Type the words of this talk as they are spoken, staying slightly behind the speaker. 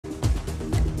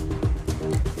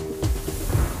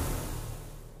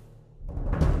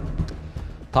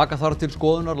Taka þarf til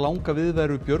skoðunar langa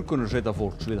viðveru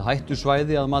björgunarsveitarfólks við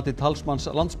hættusvæði að mati talsmanns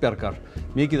Landsbjargar.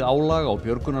 Mikið álag á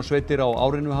björgunarsveitir á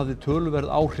árinu hafði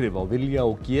töluverð áhrif á vilja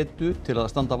og getu til að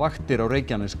standa vaktir á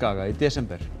Reykjanesskaga í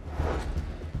desember.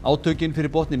 Átökin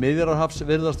fyrir botni Miðjarðarhafs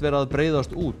virðast vera að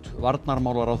breiðast út.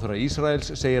 Varnarmálaráðherra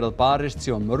Ísraels segir að barist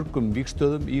sé á mörgum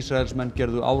vígstöðum. Ísraelsmenn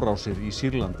gerðu árásir í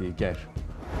Sýrlandi í gær.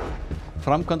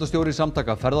 Framkvæmdastjóri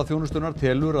samtaka ferðaþjónustunnar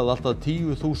telur að allt að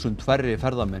 10.000 færri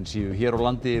ferðamenn séu hér á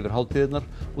landi yfir hátíðirnar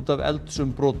út af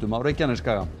eldsumbrotum á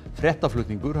Reykjanesskaga.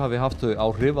 Fréttaflutningur hafi haft þau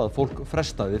áhrif að fólk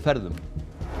frestaði ferðum.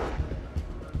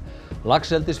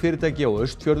 Laxeldisfyrirtæki á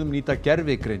Austfjörðum nýta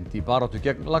gervigreind í baráttu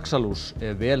gegn laxalús.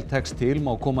 Ef vel tekst til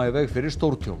má koma í veg fyrir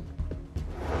stórtjón.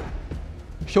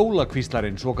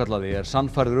 Hjólahvíslarinn svokallaði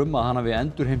sannfærður að hann hafi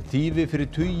endurheimt þýfi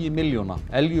fyrir tugi milljóna.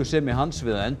 Eljusemi hans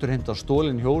við að endurheimta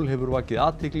stolin hjól hefur vakið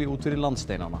athygli út fyrir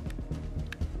landsteinana.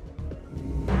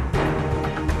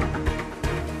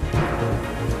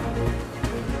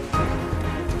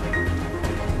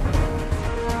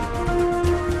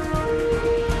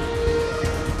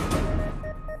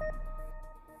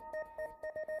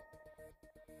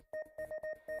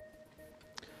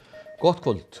 Gott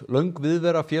kvöld. Löng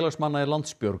viðvera félagsmanna í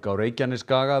Landsbjörg á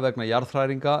Reykjanesskaga vegna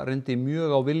jarðhræringa reyndi mjög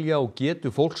á vilja og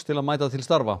getu fólks til að mæta til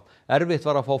starfa. Erfitt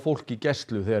var að fá fólk í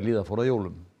gæslu þegar líða fór að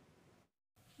jólum.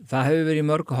 Það hefur verið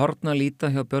mörg horn að líta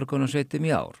hjá björgunarsveitum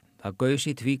í ár. Það gaus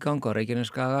í tvígang á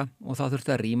Reykjanesskaga og það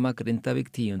þurfti að rýma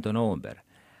Grindavík 10. nóvember.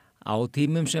 Á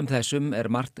tímum sem þessum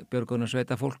margt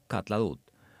björgunarsveitafólk kallað út.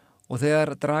 Og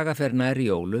þegar draga fer nær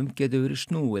jólum getur verið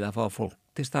snúið að fá fólk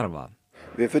til starfa.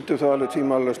 Við fundum það alveg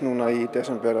tímalaust núna í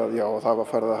desember að já, það var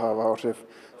farið að hafa áhrif.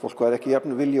 Fólk var ekki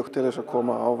jafn viljugt til þess að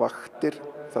koma á vaktir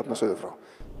þarna söður frá.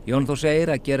 Jón þó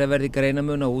segir að gera verði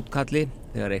greinamun á útkalli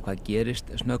þegar eitthvað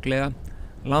gerist snögglega,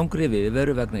 langri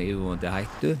viðveru vegna yfirvofandi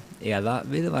hættu eða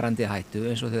viðvarandi hættu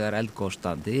eins og þegar eldgos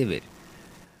standi yfir.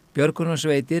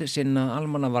 Björgunarsveitir sinna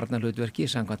almannavarnahlutverki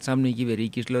samkvæmt samningi við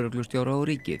ríkislögreglustjóra og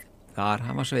ríkið. Þar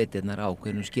hafa sveitirnar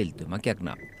ákveðnum skyldum að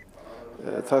gegna.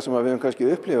 Það sem við höfum kannski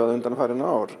upplifað undanfarin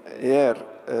ár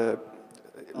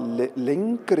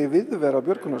lengri viðvera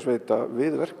björgunarsveita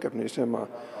við verkefni sem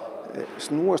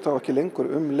snúast á ekki lengur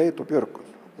leit og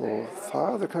björgun og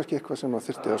það kannski eitthvað sem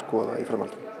þyrfti að skoða í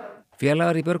framhaldinu.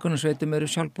 Félagar í björgunarsveitum eru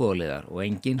sjálfboðaliðar og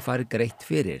enginn fari greitt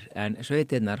fyrir en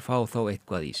sveitirnar fá þó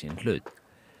eitthvað í sinn hlut.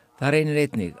 Það reynir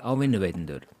einnig á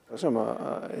vinnuveitendur. Það sem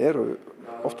eru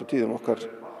oft á tíðum okkar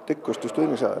dyggustu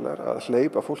stuðningsaðilar að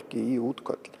hleypa fólki í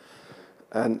útköll.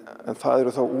 En það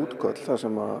eru þá útköll þar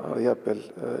sem jafnvel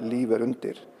líf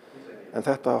undir. En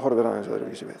þetta horfir aðeins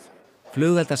öðruvísi við.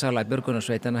 Flugeldasala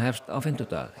björgunarsveitanna hefst á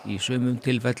fimmtudag. Í sumum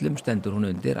tilfellum stendur hún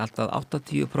undir allt að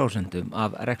 80%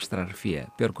 af rekstrarfé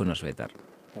björgunarsveitar.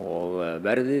 Og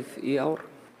verðið í ár?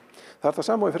 Það það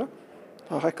sama og í fyrra.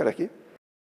 Það hækkar ekki.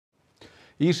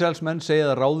 Ísraelsmenn segja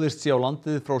að ráðist sé á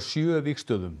landið frá 7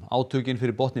 vígstöðum. Átökin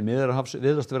fyrir botni Miðjarðarhafs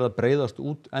virðast vera að breiðast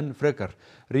út enn frekar.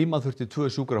 Rýma þurfti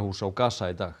 2 sjúkrahús á Gaza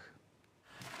í dag.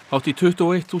 Hátt í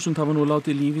 21.000 hafa nú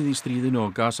látið lífið í stríðinu á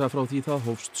Gaza frá því það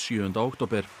hófst 7.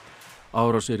 október.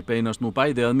 Árásir beinast nú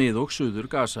bæði að mið- og suður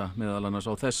Gaza, meðal annars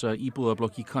á þessa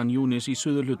íbúðablokk í Khan Yunis í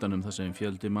suðurhlutanum þar sem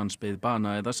fjöldi manns beið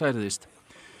bana eða særðist.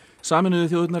 Sameinuðu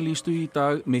þjóðirnar lýstu í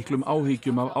dag miklum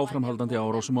áhyggjum af áframhaldandi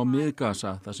árásum á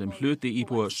mið-Gaza þar sem hluti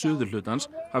íbúa suðurhlutans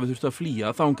hafi þurft að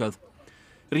flýja þangað.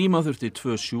 Rýma þurfti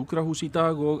 2 sjúkrahús í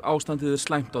dag og ástandið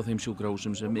slæmt á þeim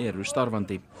sjúkrahúsum sem eru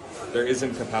starfandi. There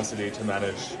isn't capacity to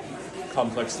manage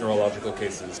complex neurological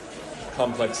cases,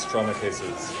 complex trauma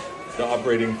cases. The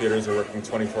operating theaters are working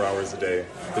 24 hours a day.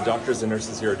 The doctors and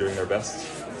nurses here are doing their best.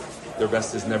 Their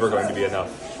best is never going to be enough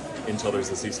until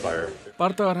there's a ceasefire.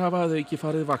 Bardagar hafa að auki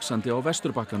farið vaxandi á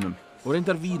Vesturbakkanum og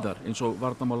reyndar víðar eins og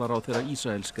varnarmálaráðherra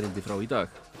Ísraels greindi frá í dag.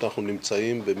 אנחנו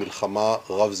נמצאים במלחמה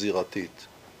רב-זירתית.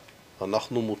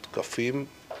 אנחנו מותקפים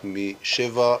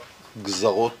מ7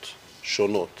 גזרות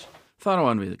שונות. Þar á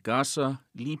hann við Gaza,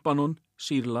 Líbanon,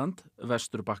 Sýrland,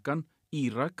 Vesturbakkan,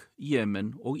 Írak,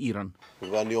 Jemen og Íran.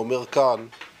 ואני אומר כאן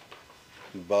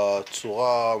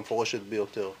בצורה המפורשת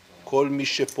ביותר. כל מי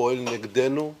שפועל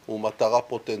נגדנו הוא מטרה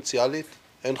פוטנציאלית.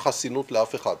 En xasinut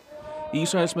laaf אחד.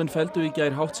 Ísraelsmenn felldu í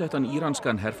gær háttsettan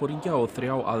íranskan herforingja og 3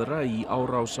 aðra í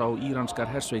árás á íranskar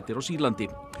hersveitir á Sýrlandi.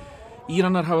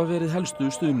 Íranar hafa verið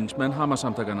helstu stuðningsmenn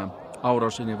Hamas-samtakana.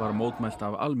 Árásinni var mótmælt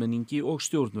af almenningi og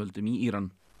stjórnvöldum í Íran.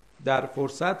 در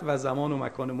فرصت و زمان و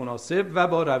مکان مناسب و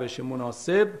با روش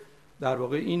مناسب در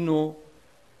واقع این نوع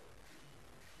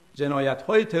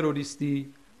جنایت‌های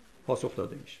تروریستی پاسخ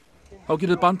داده میشه. Þá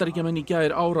gerðu Bandaríkjamenn í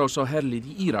gær árás á herlið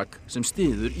í Írak sem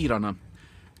styður Írana.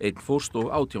 Einn fórst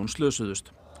og 18 slösuðust.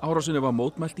 Árásinni var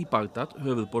mótmælt í Bagdad,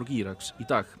 höfuðborg Íraks, í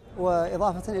dag.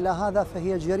 وإضافة إلى هذا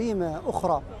فهي جريمة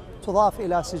أخرى تضاف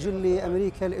إلى سجل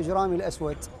أمريكا الإجرامي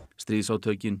الأسود.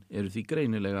 Stríðsátökin eru því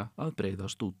greinilega að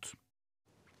breiðast út.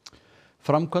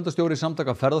 Framkvæmdastjóri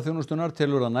Samtaka ferðaþjónustunnar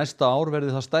telur að næsta ár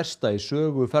verði það stærsta í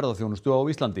sögu ferðaþjónustu á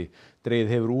Íslandi. Dregið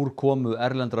hefur úr komu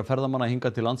erlendra ferðamanna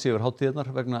hingað til lands yfir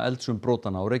hátíðirnar vegna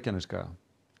eldsumbrotana á Reykjanesskaga.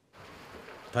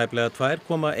 Tæplega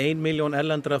 2,1 milljón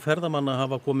erlendra ferðamanna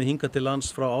hafa komið hingað til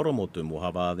lands frá áramótum og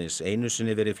hafa aðeins einu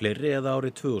sinni verið fleiri eða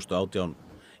árið 2018.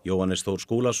 Jóhannes Þór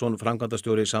Skúlason,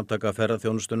 framkvæmdastjóri Samtaka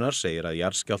ferðaþjónustunnar, segir að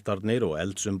jarðskjálftarnir og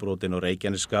eldsumbrotin á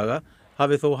Reykjanesskaga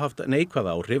hafi þó haft neikvæð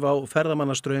áhrif á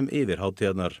ferðamannastraum yfir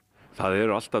hátíðirnar. Það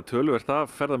eru alltaf töluvert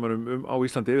af ferðamönnum á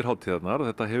Íslandi yfir hátíðirnar.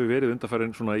 Þetta hefur verið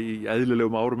undanfarin svona í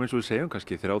eðlilegum árum eins og við segjum,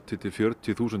 kannski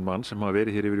 30–40.000 mann sem hafa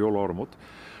verið hér yfir jól og áramót.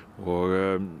 Og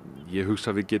ég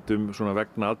hugsa að við getum svona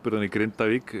vegna atburðan í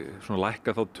Grindavík svona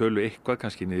lækka þá tölu eitthvað,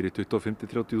 kannski niður í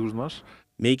 25–30.000 manns.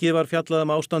 Mikið var fjallað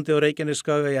ástandi á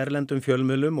Reykjanesskaga í erlendum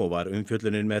fjölmiðlum og var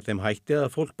umfjöllunin með þeim hætti að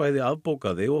fólk bæði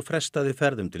afbókaði og frestaði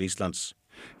ferðum til Íslands.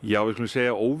 Já, við skulum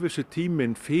segja óvissu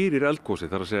tíminn fyrir eldgosið,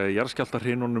 þar að segja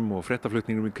jarðskjálftahrinunum og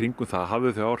fréttaflutningum í kringum það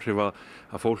hafði þau áhrif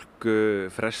að fólk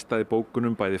frestaði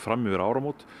bókunum bæði fram yfir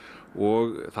áramót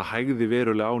og það hægði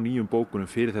verulega á nýjum bókunum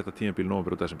fyrir þetta tímabil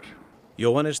nóvember og desember.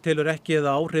 Jóhannes telur ekki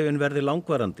að áhrifin verði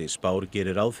langvarandi. Spár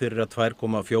gerir ráð fyrir að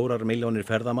 2,4 milljónir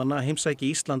ferðamanna heimsæki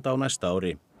Ísland á næsta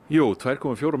ári. Jú,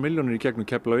 2,4 milljónir í gegnum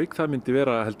Keflavík, það myndi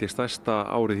vera held ég stærsta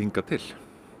árið hingað til.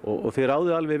 Og þið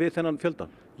ráðið alveg við þennan fjölda?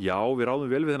 Já, við ráðum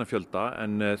vel við þennan fjölda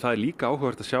en það líka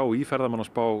áhugavert að sjá í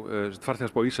ferðamannaspá,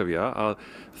 farþegaspá Ísafía að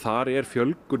þar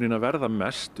fjölgunin að verða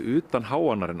mest utan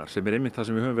háannarinnar sem einmitt það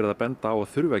sem við höfum verið að benda á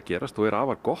að þurfa að gerast og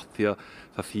afar gott því að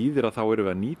það þýðir að þá erum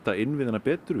við að nýta innviðina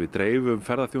betur, við dreifum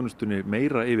ferðaþjónustunni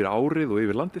meira yfir árið og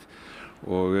yfir landið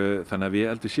og þannig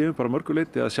að við séum bara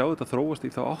mörguleiti að sjá þetta þróast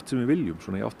í þá átt sem við viljum,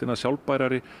 svona í áttina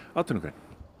sjálfbærari atvinnugrein.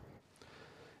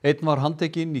 Einn var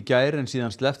handtekinn í gær en síðan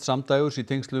sleppt samdægurs í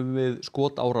tengslum við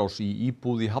Skotárás í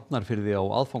íbúð í Hafnarfirði á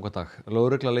aðfangadag.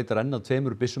 Lögregla leitar enn að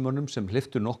 2 byssumönnum sem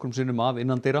hleyptu nokkrum sinnum af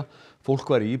innandyra.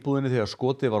 Fólk var í íbúðinni þegar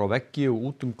skotið var á veggi og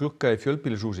út glugga í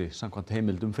fjölbýlishúsi, samkvæmt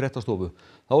heimildum fréttastofu.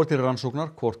 Þá til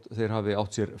rannsóknar hvort þeir hafi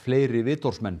átt sér fleiri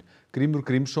vitorðsmenn. Grímur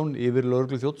Grímsson, yfir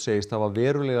lögregluþjónn, segist hafa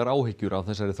verulegar áhyggjur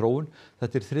af þessari þróun.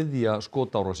 Þetta 3.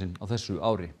 Skotárásin á þessu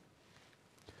ári.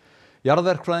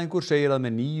 Jarðverkfræðingur segir að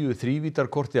með nýju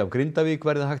þrívíddarkorti af Grindavík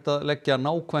verði hægt að leggja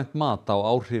nákvæmt mat á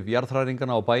áhrif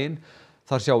jarðhræringana á bæinn.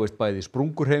 Þar sjáist bæði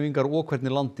sprungurhreyfingar og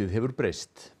hvernig landið hefur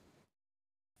breyst.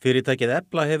 Fyrirtækið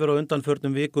Efla hefur á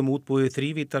undanförnum vikum útbúið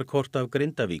þrívíddarkort af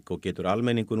Grindavík og getur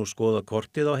almenningur nú skoða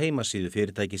kortið á heimasíðu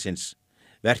fyrirtækisins.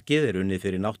 Verkið unnið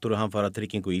fyrir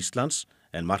Náttúruhamfaratryggingu Íslands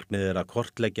en markmiðið að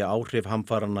kortleggja áhrif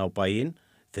hamfaranna á bæinn.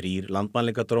 3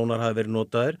 landmælingadrónar hafa verið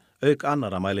notaðir, auk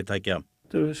annarra mælitækja.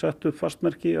 Sett upp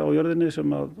fastmerki á jörðinni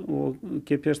og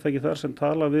GPS-tæki þar sem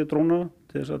tala við drónana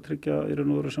til þess að tryggja í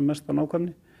raun og veru sem mesta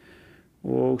nákvæmni.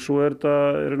 Og svo þetta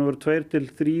í raun og veru 2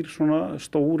 til 3 svona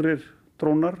stórir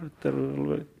drónar, þetta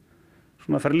alveg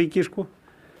svona ferlíki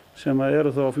sem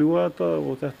eru þá að fljúga þetta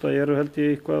og þetta held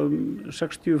ég eitthvað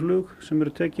 60 flug sem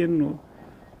eru tekin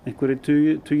og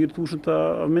einhverjir tugir þúsunda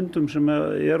af myndum sem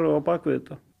eru á bakvið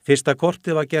þetta. Fyrsta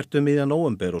kortið var gert miðjan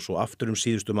nóvember og svo aftur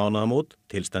síðustu mánaðamót,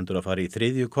 tilstendur að fara í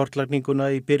 3. kortlagninguna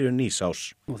í byrjun nýs árs.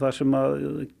 Og það sem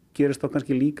gerist þá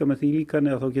kannski líka með því líkani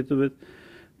að þá getum við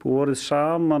borið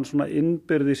saman svona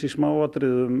innbyrðis í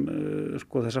smáatriðum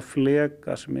þessa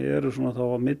fleka sem eru svona þá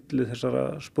á milli þessara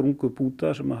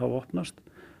sprungubúta sem hafa opnast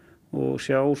og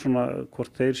sjá svona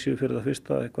hvort þeir séu fyrir það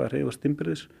fyrsta eitthvað að hreyfast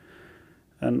innbyrðis.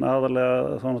 En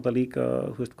aðalega þá náttúrulega líka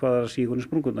hvað að síga í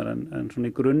sprungurnar en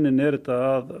svona í grunninn þetta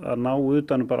að ná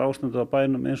utan bara ástandið á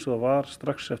bænum eins og það var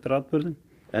strax eftir atburðin.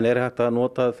 En hægt að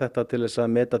nota þetta til þess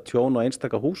að meta tjón á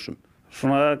einstaka húsum?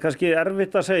 Svona kannski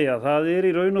erfitt að segja. Það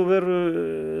í raun og veru,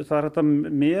 það hægt að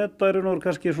meta í raun og veru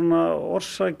kannski svona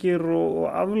orsakir og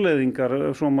afleiðingar,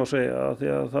 svo má segja,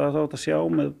 því að það átt að sjá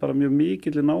með bara mjög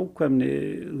mikilli nákvæmni,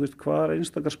 hvar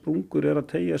einstakar sprungur að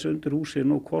teygja sig undir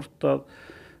húsin og hvort að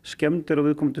skemmdir á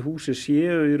viðkomandi húsi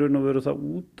séu í raun og veru það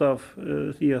út af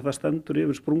því að það stendur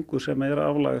yfir sprungu sem að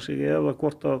aflaga sig eða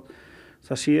hvort að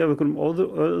það sé af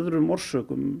einhverjum öðrum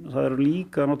orsökum. Það eru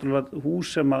líka náttúrulega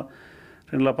hús sem að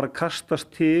reynilega bara kastast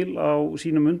til á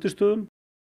sínum undirstöðum.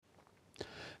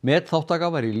 Metþátttaka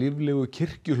var í líflegu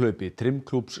Kirkjuhlaupi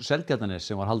Trimmklúbbs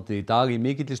Seltjarnarness sem var haldið í dag í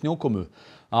mikilli snjókomu.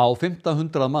 Á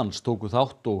 1500 manns tóku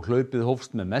þátt og hlaupið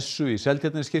hófst með messu í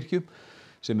Seltjarnarneskirkju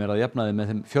sem að jafnaði með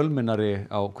þeim fjölmennari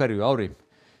á hverju ári.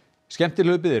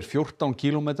 Skemmtihlaupið 14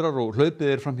 kílómetrar og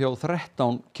hlaupið fram hjá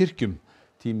 13 kirkjum.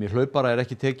 Tími hlaupara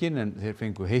ekki tekinn en þeir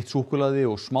fengu heitt súkkulaði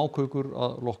og smákökur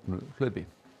að loknu hlaupi.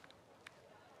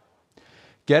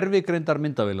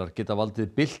 Gervigreindarmyndavélar geta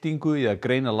valdið byltingu í að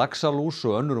greina laxalús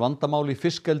og önnur vandamál í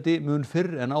fiskeldi mun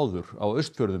fyrr en áður. Á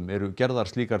Austfjörðum eru gerðar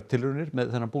slíkar tilraunir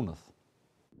með þennan búnað.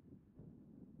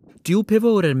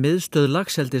 Djúpivogur miðstöð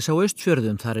laxeldis á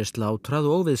Austfjörðum, þar slátrað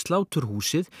og við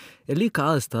sláturhúsið líka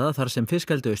aðstaða þar sem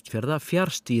fiskeldi Austfjarða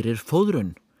fjárstýrir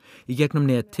fóðrun. Í gegnum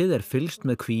netið fylgst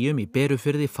með kvíum í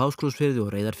Berufirði, Fáskrúðsfirði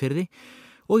og Reyðarfirði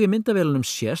og í myndavélunum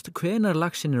sést hvenær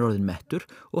laxinn orðinn mettur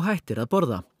og hættir að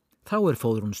borða. Þá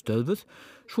fóðrun stöðvuð,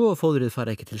 svo fóðrið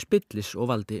fari ekki til spillis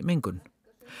og valdi mengun.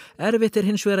 Erfitt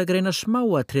hins vegar að greina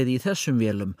smáatriði í þessum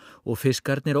vélum og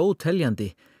fiskarnir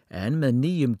óteljandi, en með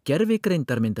nýjum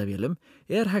Gervigreindarmyndavélum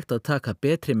hægt að taka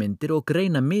betri myndir og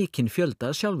greina mikinn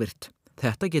fjölda sjálfvirkt.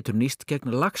 Þetta getur nýst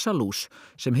gegn laxalús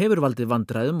sem hefur valdið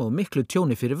vandræðum og miklu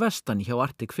tjóni fyrir vestan hjá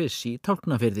Arctic Fish í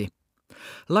Tálknafirði.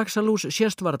 Laxalús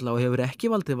sést varla og hefur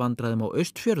ekki valdið vandræðum á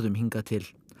Austfjörðum hingað til.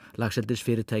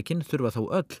 Laxeldisfyrirtækin þurfa þó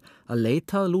öll að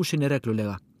leita að lúsinni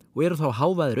reglulega og eru þá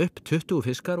háfaðir upp 20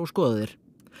 fiskar og skoðaðir.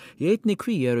 Í einni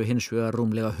kví eru hins vegar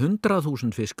rúmlega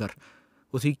 100.000 fiskar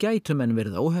og því gætu menn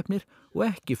verið óheppnir og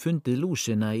ekki fundið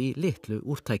lúsina í litlu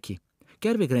úrtæki.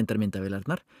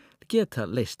 Gervigreindarmyndavélarnar geta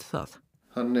leyst það.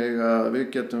 Þannig að við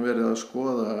getum verið að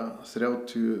skoða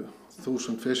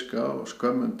 30.000 fiska á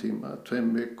skömmum tíma, 2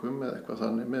 vikum eða eitthvað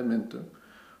þannig með myndum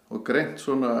og greint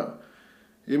svona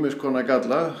ýmiss konar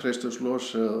galla,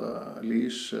 hreisturslós eða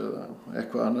lýs eða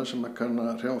eitthvað annað sem kann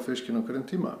að hrjá fiskinn á hverjum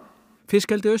tíma.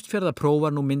 Fiskeldi Austfjarða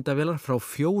prófar nú myndavélar frá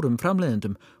 4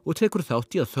 framleiðendum og tekur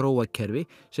þátt í að þróa kerfi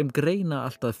sem greina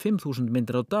alltaf 5.000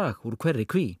 myndir á dag úr hverri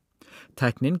kví.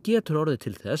 Tæknin getur orðið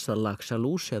til þess að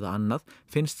laxalús eða annað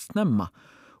finnst snemma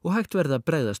og hægt verða að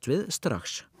bregðast við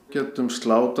strax. Getum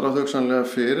slátrað hugsanlega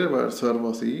fyrir hvað þörf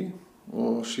á því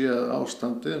og séð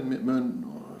ástandið mun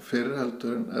fyrir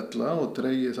heldur en ella og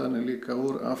dregið þannig líka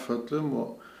úr afföllum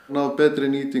og náð betri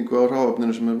nýtingu á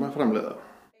hráefninu sem erum að framleiða.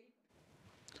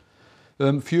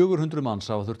 400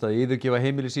 manns hafa þurft að yfirgefa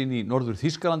heimili sín í norður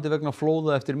Þýskalandi vegna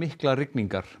flóða eftir mikla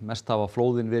rigningar. Mest hafa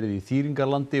flóðin verið í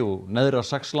Þýringarlandi og neðra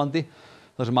Saxlandi,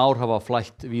 þar sem ár hafa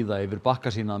flætt víða yfir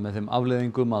bakka sína með þeim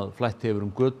afleiðingum að flætt hefur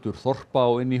götur þorpa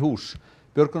og inn í hús.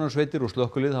 Björgunarsveitir og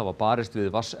slökkvilið hafa barist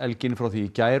við vatnselgin frá því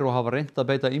í gær og hafa reynt að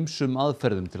beita ýmsum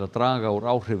aðferðum til að draga úr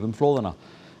áhrifum flóðana.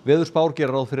 Veðurspár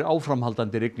gera ráð fyrir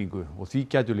áframhaldandi rigningu og því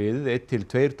gætu liðið 1 til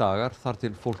 2 dagar þar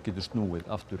til fólk getur snúið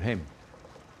aftur heim.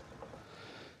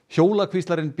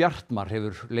 Hjólahvíslarinn Bjartmar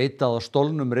hefur leitað að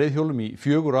stolnum reiðhjólum í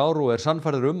 4 ár og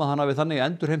sannfærður að hann hafi þannig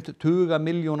endurheimt tuga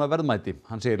milljóna verðmæti.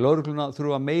 Hann segir lögregluna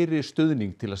þurfa meiri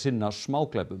stuðning til að sinna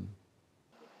smáglæpum.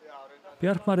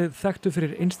 Bjartmar þekktur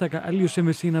fyrir einstaka eljusemi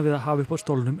sína við að hafa upp á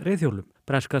stolnum reiðhjólum.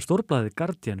 Breska stórblaðið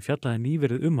Guardian fjallaði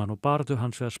nýverið hann og baráttu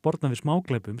hans við að sporna við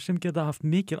smáglæpum sem geta haft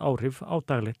mikil áhrif á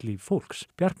daglegt líf fólks.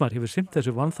 Bjartmar hefur sinnt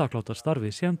þessu vanþakkláta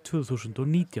starfi síðan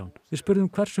 2019. Við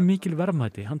spurðum hversu mikil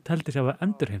verðmæti hann teldi sig hafa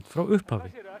endurheimt frá upphafi.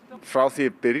 Frá því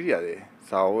ég byrjaði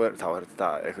þá er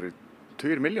þetta einhverju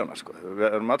 2 milljónar sko. Við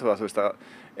erum aðtöða að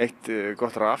eitt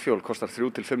gott rafhjól kostar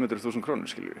 300 til 500.000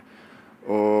 krónur skilur við.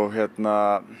 Og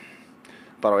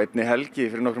bara á einni helgi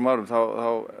fyrir nokkrum árum þá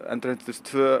endurheimtust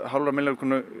 2,5 milljóna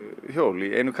krónu hjól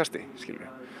í einu kasti, skilur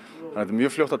við. Þannig að þetta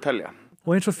mjög fljótt að telja.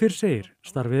 Og eins og fyrr segir,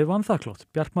 starfið vanþakklátt.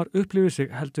 Bjartmar upplifir sig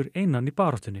heldur einan í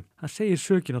baráttunni. Hann segir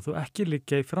sökina þó ekki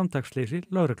liggja í framtaksleysi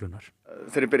lögreglunar.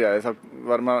 Þegar ég byrjaði þá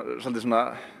var maður svolítið svona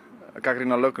að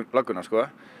gagnrýna lögguna, sko.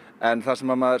 En það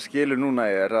sem maður skilur núna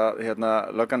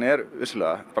að löggan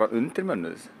vissulega bara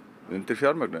undirmönnuð,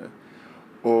 undirfjármögnuð.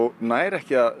 Og nær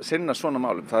ekki að sinna svona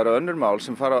málum. Það eru önnur mál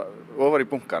sem fara ofar í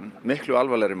bunkan, miklu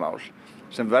alvarlegri mál,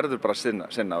 sem verður bara sinna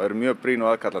og eru mjög brýn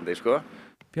og aðkallandi, sko.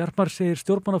 Bjartmar segir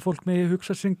stjórnmálafólk megi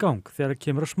hugsa sinn gang þegar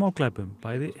kemur á smáglæpum,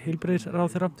 bæði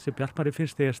heilbrigðisráðherra sem Bjartmari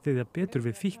finnst að styðja betur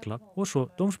við fíkla og svo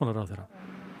dómsmálaráðherra.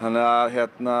 Þannig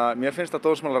að mér finnst að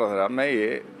dómsmálaráðherra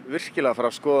megi virkilega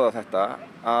fara að skoða þetta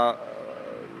að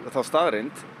þá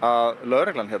staðreind að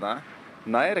lögreglan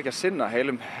nær ekki að sinna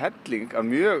heilum helling af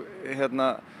mjög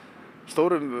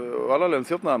stórum og alvarlegum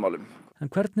þjófnaðarmálum. En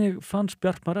hvernig fannst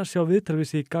Bjartmar að sjá viðtal við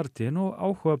sig í Guardian og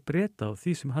áhuga Breta á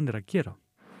því sem hann að gera?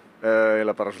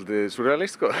 Eiginlega bara svolítið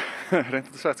surrealist, sko. Reynt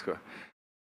að sagt, sko.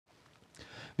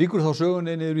 Víkur þá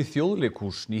sögunni niður í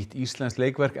Þjóðleikhús. Nýtt íslenskt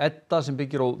leikverk Edda sem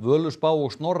byggir á Völuspá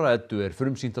og Snorra-Eddu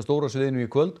frumsýnt á stóra sviðinu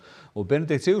í kvöld og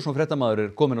Benedikt Sigurðsson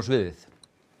fréttamaður kominn á sviðið.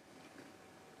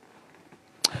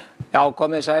 Já,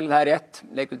 komið sæl, það rétt.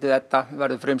 Leikritið Edda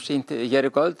verður frumsýnt hér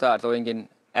í kvöld. Það þó engin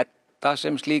Edda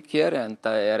sem slík hér, en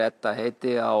það Edda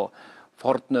heiti á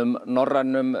fornum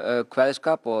norrænum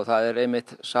kveðskap og það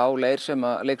einmitt sá leir sem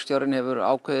að leikstjórinn hefur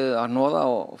ákveðið að hnoða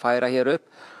og færa hér upp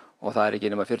og það ekki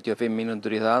nema 45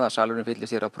 mínútur í það að salurinn fyllist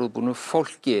hér af prúðbúnu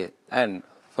fólki en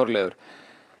Þorleifur,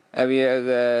 ef ég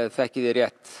þekki þig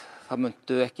rétt, það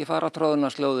myndu ekki fara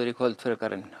tróðuna slóðir í kvöld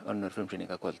frekar en önnur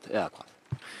frumsýningakvöld eða hvað?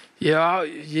 Já,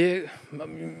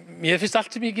 mér finnst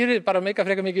allt sem ég gerir bara mega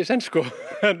frekar mikið sens sko.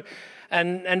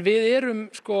 en við erum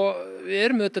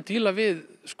auðvitað að díla við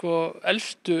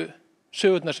elstu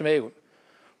sögurnar sem við eigum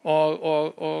og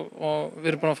við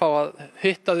erum búin að fá að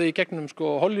hitta þau í gegnum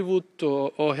Hollywood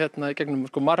og í gegnum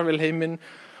Marvel heiminn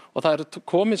og það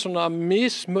komið svona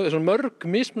mörg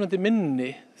mismunandi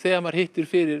minni þegar maður hittir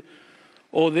fyrir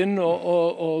Óðinn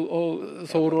og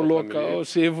Þór og Loka og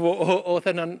Sif og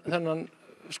þennan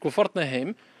forna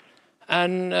heim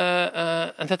en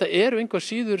þetta eru einhver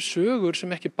síður sögur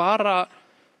sem ekki bara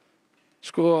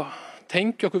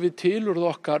tengja okkur við tilurð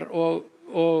okkar og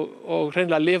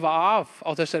hreinlega lifa af á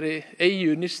þessari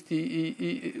eyju nyrst í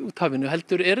úthafinu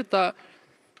heldur þetta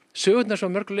sögurnar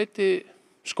sem mörgu leyti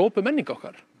skópu menning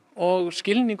okkar og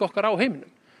skilning okkar á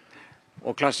heiminum.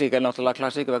 Og klassík náttúrulega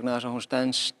klassík vegna þess að hún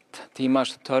stenst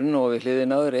tímans tönn og við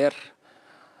hliðina á þér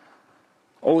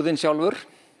Óðinn sjálfur,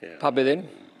 pabbi þinn,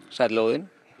 sæll Óðinn.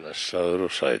 Blessaður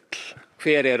og sæll.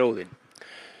 Hver Óðinn?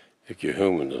 Ekki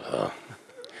hugmynd það.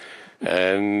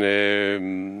 En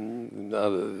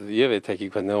ég veit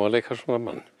ekki hvernig á að leika svona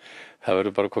mann. Það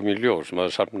verður bara komið í ljós.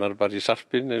 Maður safnar bara í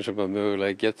sarpinn eins og maður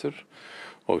mögulega getur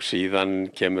og síðan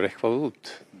kemur eitthvað út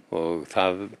og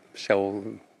það sjá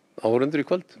áhorfendur í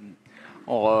kvöld.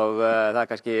 Og það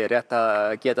kannski rétt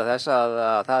að geta þess að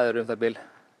það það bil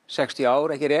 60 ár,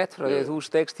 ekki rétt, frá því að þú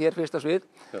stegst hér fyrst á svið.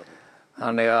 Já.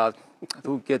 Þannig að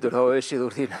þú getur þá auðsið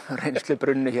úr þín reynslu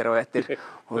brunni hér á eftir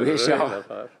og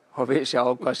við sjá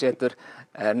hvað setur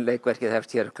en leikverkið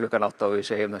hefst hér klukkan 8 og við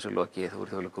segjum þessu lokið úr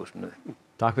Þjóðleikhúsinu.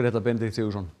 Takk fyrir þetta Benedikt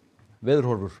Sigurðsson.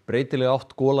 Veðurhorfur, breytileg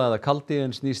átt, gola eða kaldi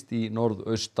en snýst í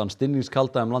norðaustan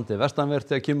stinningskalda landið vestanvert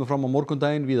þegar kemur fram á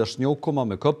morgundaginn víða snjókoma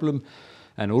með köflum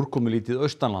en úrkomulítið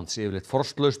austanlands yfirleitt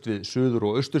frostlaust við suður-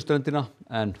 og austurströndina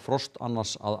en frost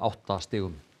annars að 8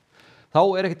 stigum. Þá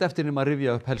ekkert eftir nema að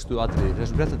rifja upp helstu atriði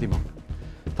þessum fréttatíma.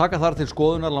 Taka þar til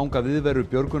skoðunar langa viðveru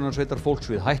björgunarsveitarfólks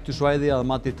við hættusvæði að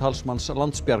mati talsmanns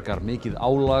Landsbjargar. Mikið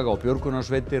álag á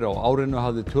björgunarsveitir á árinu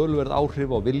hafði töluverð áhrif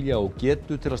á vilja og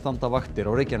getu til að standa vaktir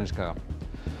á Reykjanesskaga.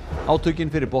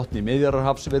 Átökin fyrir botni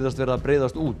Miðjarðarhafs virðast vera að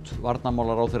breiðast út.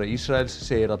 Varnarmálaráðherra Ísraels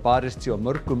segir að barist sé á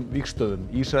mörgum vígstöðum.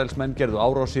 Ísraelsmenn gerðu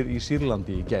árásir í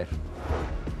Sýrlandi í gær.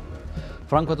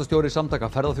 Framkvæmdastjóri samtaka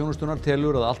ferðaþjónustunnar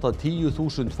telur að allt að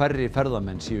 10.000 færri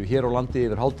ferðamenn séu hér á landi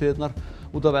yfir hátíðirnar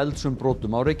út af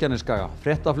eldsumbrotum á Reykjanesskaga.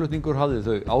 Fréttaflutningur hafði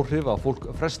þau áhrif að fólk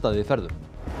frestaði ferðum.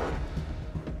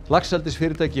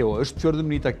 Laxeldisfyrirtæki á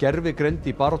Austfjörðum nýta gervigreind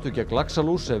í baráttu gegn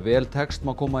laxalús ef vel tekst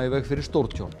má koma í veg fyrir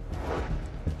stórtjón.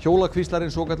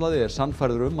 Hjólahvíslarinn svokallaði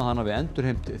sannfærður að hann hafi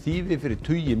endurheimt þýfi fyrir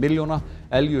tugi milljóna.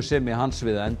 Eljusemi hans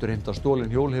við að endurheimta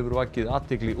stolin hjól hefur vakið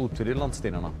athygli út fyrir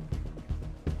landsteinana.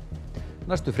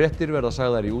 Næstu fréttir verða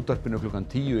sagðar í útvarpinu klukkan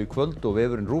 10 í kvöld og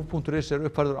vefurinn rúv.is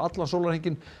uppfærður allan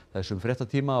sólarhringinn. Þessum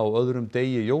fréttatíma á öðrum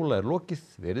degi jóla lokið.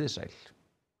 Verið þið sæl.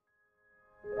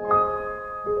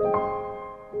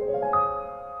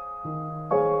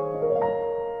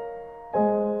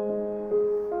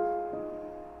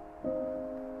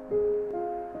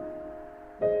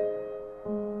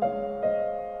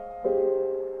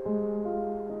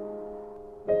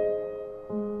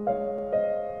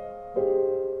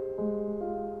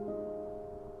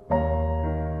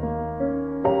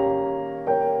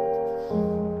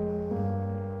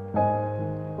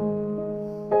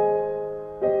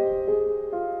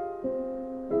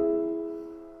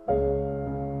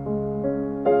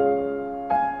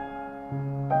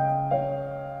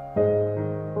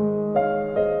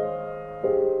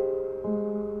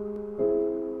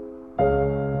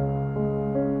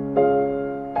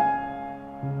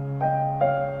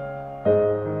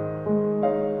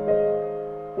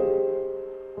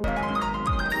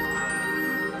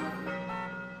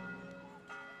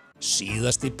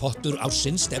 Síðasti pottur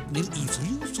ársins stefnir í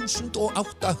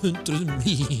 3.800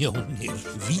 milljónir.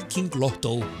 Víking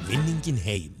Lottó, vinningin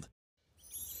heim.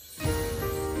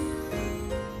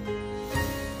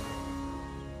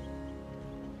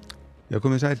 Já,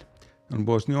 komið sæl. Það er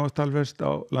búið að snjóast talsvert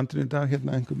á landinu í dag,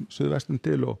 hérna einhverjum suðvestan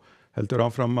til og heldur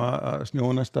áfram að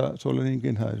snjóa næsta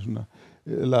sólarhringinn. Það er svona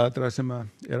laðadra sem að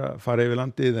fara yfir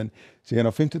landið, en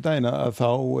síðan á 5. dagina að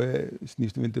þá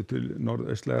snýst vindur til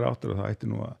norðaustlægar áttar og það ætti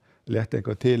nú að létta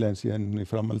eitthvað til, en síðan í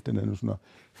framhaldinu er nú svona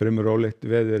fremur rólegt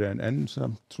veður en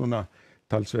samt svona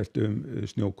talsvert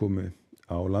snjókomu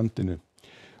á landinu.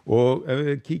 Og ef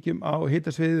við kíkjum á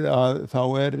hitasviðið að þá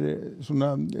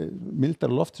svona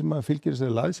mildara loft sem fylgir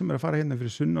þessari lægð sem að fara hérna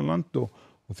fyrir sunnan land og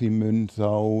því mun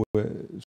þá